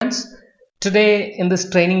friends, today in this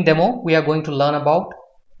training demo we are going to learn about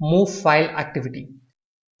move file activity.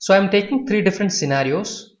 So I'm taking three different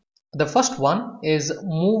scenarios. The first one is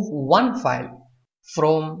move one file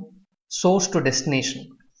from source to destination,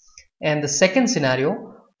 and the second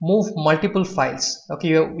scenario, move multiple files. Okay,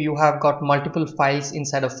 you have got multiple files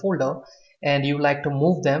inside a folder and you like to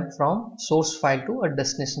move them from source file to a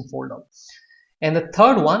destination folder. And the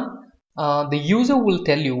third one, the user will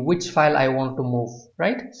tell you which file I want to move,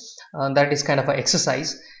 right? That is kind of an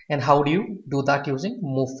exercise. And how do you do that using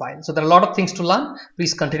move file? So there are a lot of things to learn.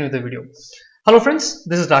 Please continue the video. Hello friends,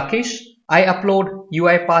 this is Rakesh. I upload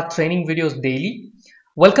Uipath training videos daily.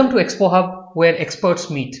 Welcome to Expo Hub, where experts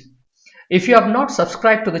meet. If you have not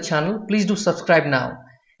subscribed to the channel, please do subscribe now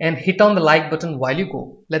and hit on the like button while you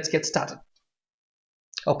go. Let's get started.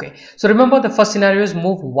 Okay, so remember the first scenario is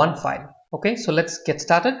move one file. Okay, so let's get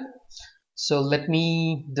started. So let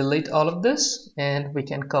me delete all of this and we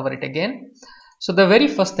can cover it again. So the very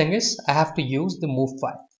first thing is I have to use the move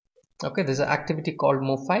file. Okay, there's an activity called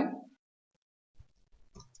move file.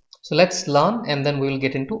 So let's learn and then we will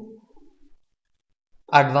get into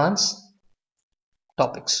advanced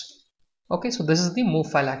topics. Okay, so this is the move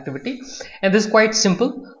file activity and this is quite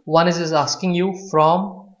simple. One is asking you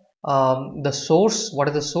from the source, what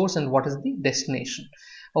is the source and what is the destination.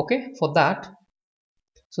 Okay, for that,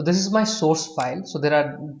 so this is my source file. So there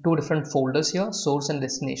are two different folders here, source and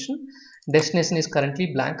destination. Destination is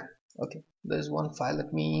currently blank. Okay, there is one file.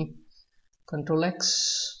 Let me Control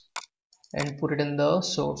X and put it in the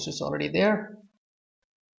source. It's already there.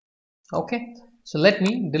 Okay, so let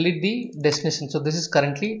me delete the destination. So this is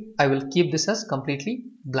currently, I will keep this as completely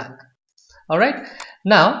blank. All right,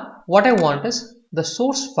 now what I want is the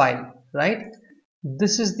source file, right?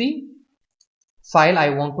 This is the file I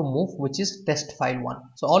want to move, which is test file 1.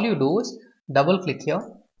 So all you do is double click here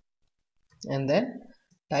and then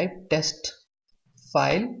type test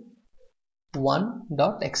file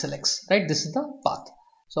 1.xlx, right? This is the path.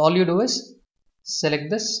 So all you do is select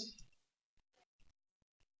this,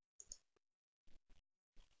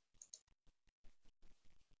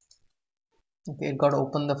 okay, it got to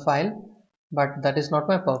open the file, but that is not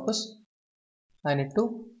my purpose. I need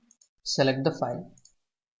to select the file.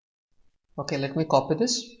 Okay, let me copy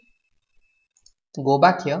this, go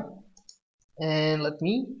back here and let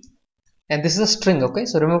me, and this is a string. Okay,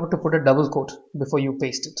 so remember to put a double quote before you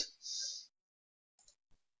paste it.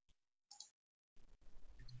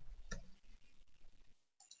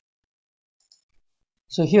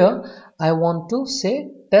 So here I want to say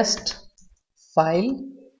test file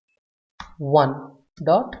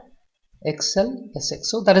 1.xlsx.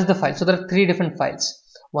 so that is the file. So there are three different files.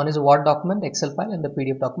 One is a Word document, Excel file and the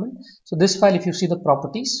PDF document. So this file, if you see the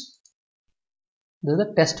properties, this is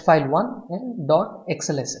the test file 1 and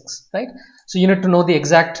 .xlsx, right? So you need to know the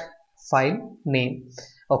exact file name.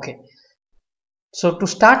 Okay, so to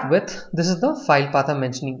start with, this is the file path I'm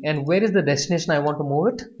mentioning, and where is the destination I want to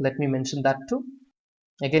move it? Let me mention that too.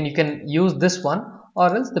 Again, you can use this one,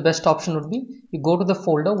 or else the best option would be you go to the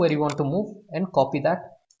folder where you want to move and copy that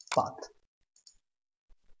path.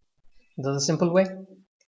 This is a simple way,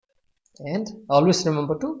 and always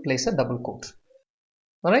remember to place a double quote.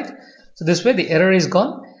 Alright, so this way the error is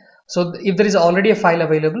gone. So if there is already a file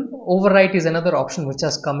available, overwrite is another option which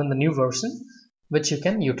has come in the new version, which you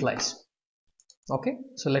can utilize. Okay,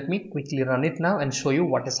 so let me quickly run it now and show you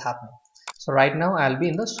what is happening. So right now I'll be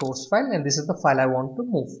in the source file and this is the file I want to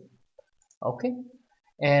move. Okay,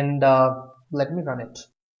 and let me run it.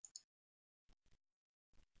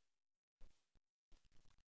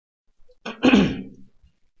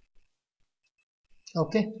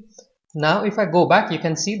 Okay, now if I go back, you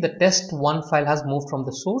can see the test1 file has moved from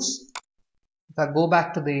the source. If I go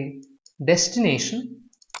back to the destination,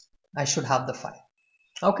 I should have the file.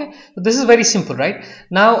 Okay, so this is very simple, right?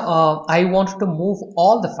 Now I want to move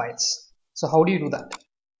all the files. So how do you do that?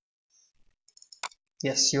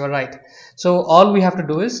 Yes, you are right. So all we have to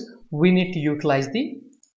do is we need to utilize the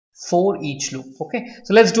for each loop. Okay,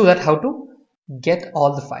 so let's do that. How to get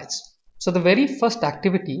all the files. So the very first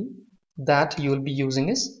activity that you will be using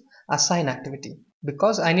is assign activity,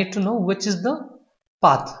 because I need to know which is the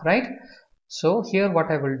path, right? So here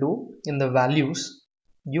what I will do, in the values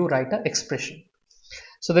you write an expression.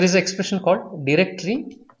 So there is an expression called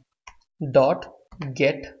directory dot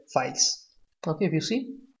get files. Okay, if you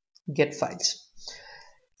see get files,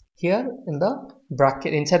 here in the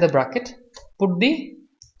bracket, inside the bracket, put the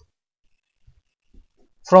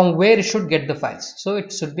from where it should get the files. So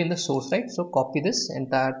it should be in the source, right? So copy this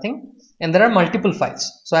entire thing, and there are multiple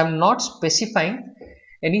files, so I'm not specifying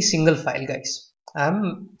any single file, guys.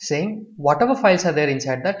 I'm saying whatever files are there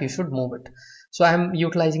inside that, you should move it. So I am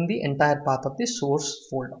utilizing the entire path of the source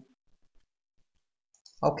folder.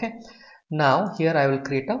 Okay, now here I will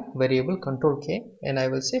create a variable control K and I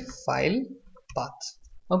will say file path.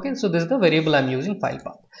 Okay, so this is the variable I'm using, file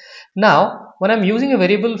path. Now when I'm using a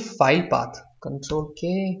variable file path, control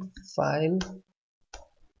K file.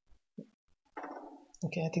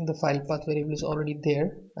 Okay, I think the file path variable is already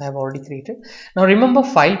there. I have already created. Now remember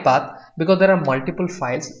file path, because there are multiple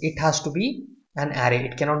files, it has to be an array.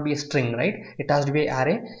 It cannot be a string, right? It has to be an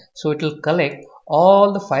array. So it will collect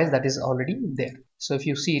all the files that is already there. So if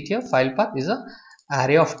you see it here, file path is a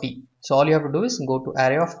array of t. So all you have to do is go to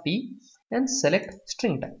array of t and select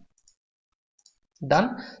string type.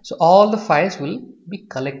 Done. So all the files will be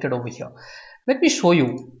collected over here. Let me show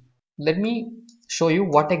you. Let me show you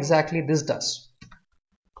what exactly this does.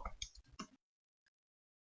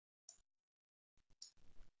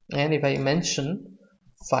 And if I mention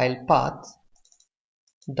file path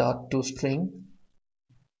dot to string,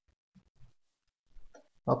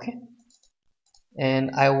 okay,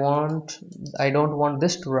 and I don't want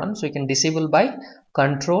this to run, so you can disable by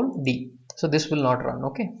control D. So this will not run.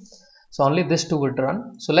 Okay, so only this two will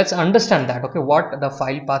run. So let's understand that. Okay, what the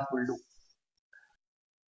file path will do.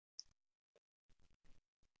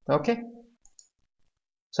 Okay,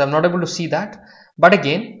 so I'm not able to see that, but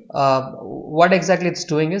again what exactly it's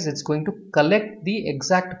doing is it's going to collect the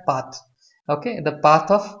exact path. Okay, the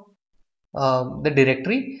path of the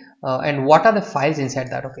directory and what are the files inside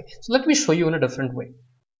that. Okay, so let me show you in a different way.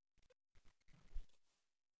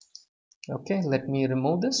 Okay, let me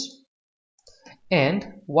remove this, and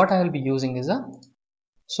what I will be using is a,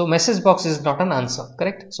 so message box is not an answer,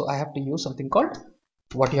 correct? So I have to use something called,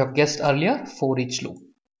 what you have guessed earlier, for each loop.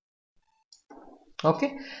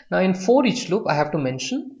 Okay, now in for each loop I have to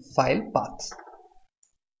mention file path.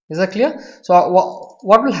 Is that clear? So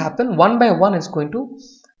what will happen, one by one is going to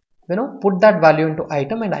put that value into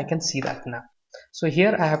item, and I can see that now. So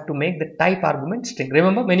here I have to make the type argument string.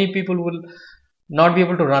 Remember, many people will not be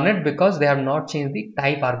able to run it because they have not changed the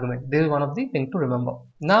type argument. This is one of the thing to remember.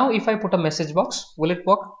 Now if I put a message box, will it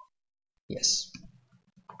work? Yes.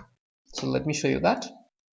 So let me show you that.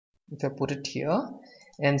 If I put it here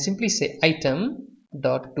and simply say item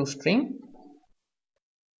dot to string,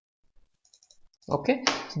 okay,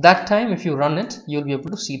 so that time if you run it, you'll be able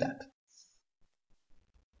to see that.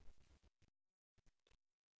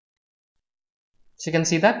 So you can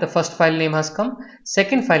see that the first file name has come,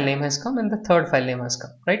 second file name has come, and the third file name has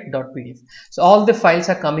come, right? .pdf. So all the files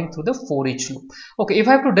are coming through the for each loop. Okay, if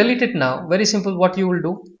I have to delete it now, very simple, what you will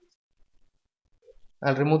do,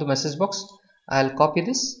 I'll remove the message box, I'll copy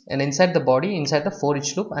this, and inside the body, inside the for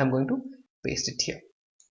each loop, I'm going to paste it here.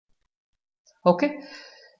 Okay,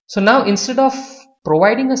 so now instead of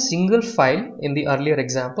providing a single file in the earlier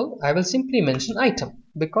example, I will simply mention item,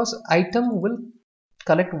 because item will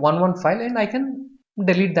collect one file and I can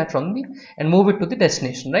delete that from the and move it to the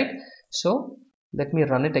destination, right? So let me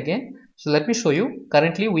run it again. So let me show you.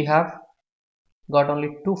 Currently we have got only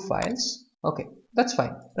two files. Okay, that's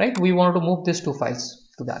fine, right? We want to move these two files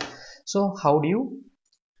to that. So how do you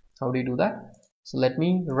do that? So let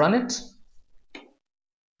me run it.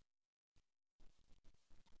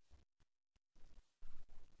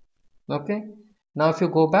 Okay, now if you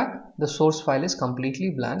go back, the source file is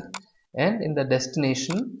completely blank, and in the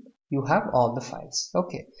destination you have all the files.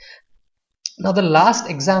 Okay, now the last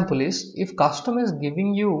example is, if customer is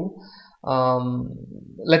giving you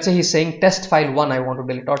let's say he's saying test file 1 I want to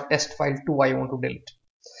delete, or test file 2 I want to delete,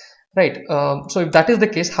 right? So if that is the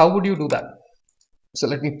case, how would you do that? So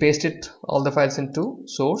let me paste it, all the files into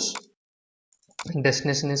source, and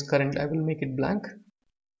destination is current, I will make it blank,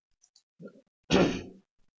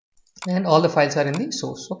 and all the files are in the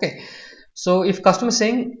source. Okay, so if customer is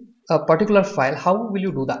saying a particular file, how will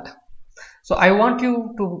you do that? So I want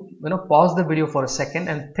you to pause the video for a second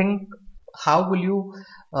and think, how will you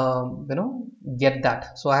get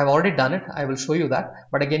that? So I have already done it, I will show you that,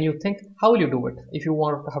 but again you think, how will you do it if you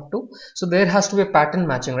want to have to? So there has to be a pattern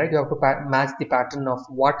matching, right? You have to match the pattern of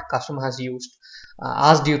what customer has used,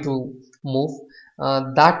 asked you to move,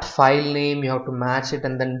 that file name, you have to match it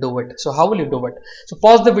and then do it. So how will you do it? So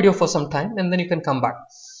pause the video for some time and then you can come back.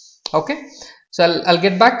 Okay, so I'll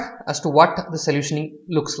get back as to what the solutioning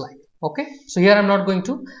looks like. Okay, so here I'm not going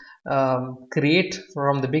to create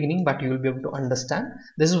from the beginning, but you will be able to understand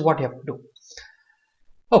this is what you have to do.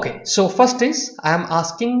 Okay, so first is I am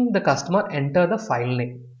asking the customer enter the file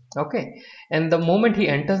name. Okay, and the moment he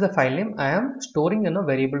enters the file name, I am storing in a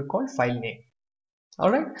variable called file name. All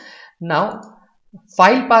right, now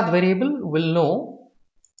file path variable will know,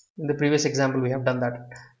 in the previous example we have done that.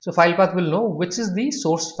 So file path will know which is the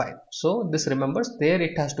source file, so this remembers there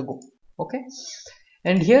it has to go. Okay,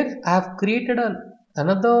 and here I have created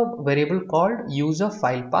another variable called user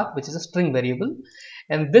file path, which is a string variable.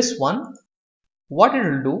 And this one, what it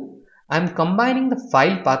will do, I'm combining the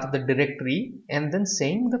file path of the directory and then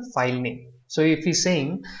saying the file name. So if he's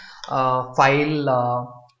saying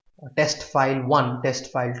file test file 1,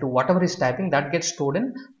 test file 2, whatever is typing, that gets stored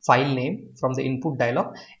in file name from the input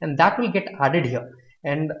dialog, and that will get added here,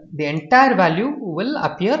 and the entire value will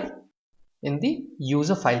appear in the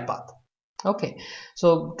user file path. Okay,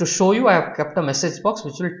 so to show you, I have kept a message box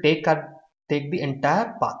which will take the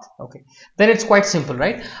entire path. Okay, then it's quite simple,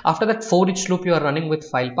 right? After that for each loop you are running with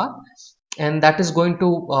file path, and that is going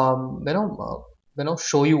to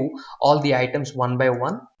show you all the items one by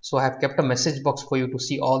one. So I have kept a message box for you to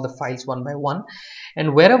see all the files one by one,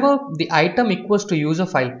 and wherever the item equals to user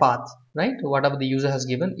file path, right, whatever the user has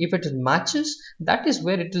given, if it matches, that is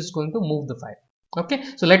where it is going to move the file. Okay,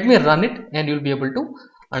 so let me run it and you'll be able to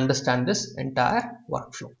understand this entire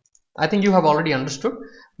workflow. I think you have already understood,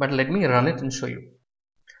 but let me run it and show you.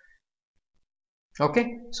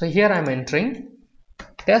 Okay, so here I'm entering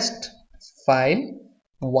test file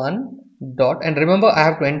 1 dot, and remember I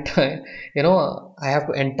have to enter I have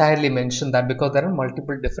to entirely mention that, because there are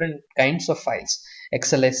multiple different kinds of files,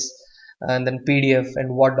 XLS and then PDF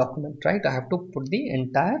and Word document, right? I have to put the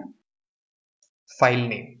entire file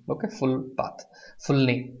name. Okay, full path, full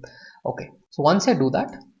name. Okay, so once I do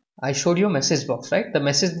that, I showed you a message box, right? The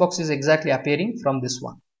message box is exactly appearing from this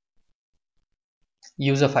one,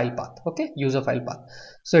 user file path. Okay, user file path.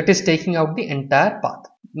 So it is taking out the entire path.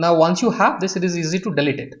 Now once you have this, it is easy to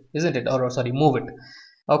delete it, isn't it? Or sorry, move it.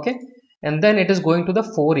 Okay, and then it is going to the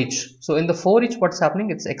for each. So in the for each, what's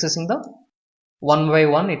happening, it's accessing the one by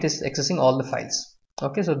one, it is accessing all the files.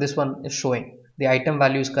 Okay, so this one is showing the item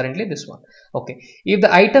value is currently this one. Okay, if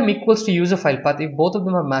the item equals to user file path, if both of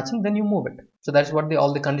them are matching, then you move it. So that's what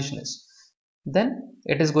all the condition is. Then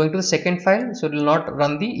it is going to the second file, so it will not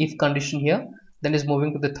run the if condition here, then is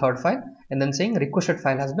moving to the third file and then saying requested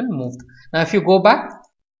file has been moved. Now if you go back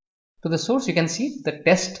to the source, you can see the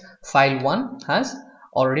test file 1 has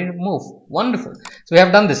already moved. Wonderful. So we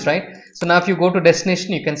have done this, right? So now if you go to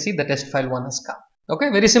destination, you can see the test file 1 has come. Okay,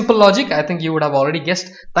 very simple logic. I think you would have already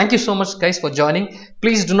guessed. Thank you so much guys for joining.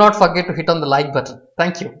 Please do not forget to hit on the like button.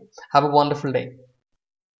 Thank you. Have a wonderful day.